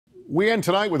We end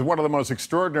tonight with one of the most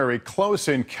extraordinary close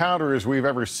encounters we've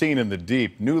ever seen in the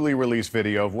deep. Newly released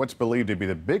video of what's believed to be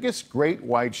the biggest great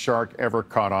white shark ever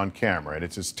caught on camera. And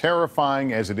it's as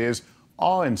terrifying as it is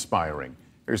awe-inspiring.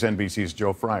 Here's NBC's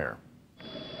Joe Fryer.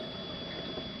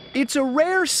 It's a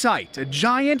rare sight, a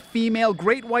giant female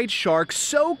great white shark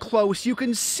so close you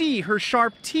can see her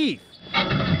sharp teeth.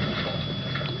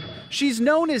 She's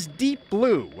known as Deep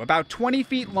Blue, about 20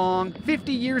 feet long,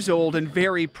 50 years old, and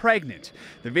very pregnant.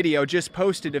 The video just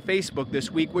posted to Facebook this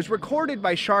week was recorded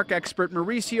by shark expert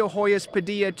Mauricio Hoyos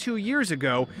Padilla 2 years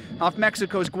ago off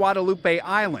Mexico's Guadalupe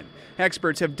island.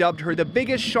 Experts have dubbed her the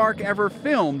biggest shark ever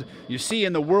filmed. You see,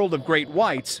 in the world of great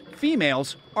whites,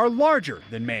 females are larger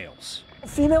than males.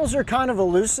 Females are kind of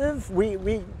elusive.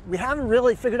 We haven't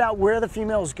really figured out where the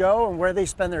females go and where they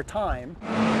spend their time.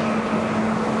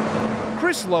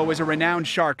 Chris Lowe is a renowned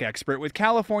shark expert with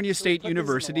California State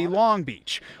University, Long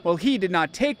Beach. While he did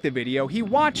not take the video, he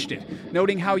watched it,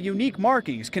 noting how unique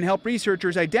markings can help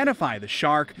researchers identify the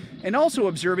shark and also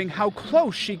observing how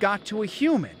close she got to a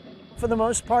human. For the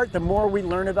most part, the more we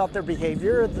learn about their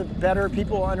behavior, the better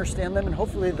people will understand them and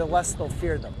hopefully the less they'll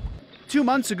fear them. 2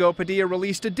 months ago, Padilla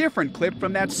released a different clip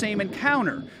from that same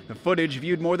encounter. The footage,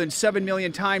 viewed more than 7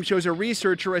 million times, shows a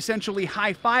researcher essentially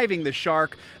high-fiving the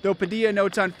shark, though Padilla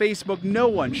notes on Facebook no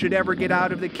one should ever get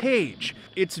out of the cage.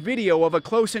 It's video of a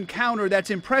close encounter that's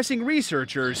impressing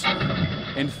researchers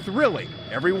and thrilling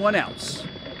everyone else.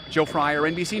 Joe Fryer,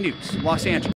 NBC News, Los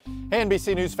Angeles. Hey,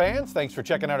 NBC News fans, thanks for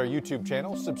checking out our YouTube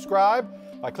channel.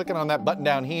 Subscribe by clicking on that button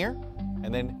down here,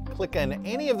 and then click on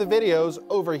any of the videos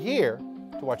over here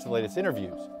to watch the latest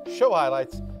interviews, show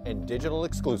highlights, and digital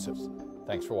exclusives.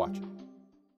 Thanks for watching.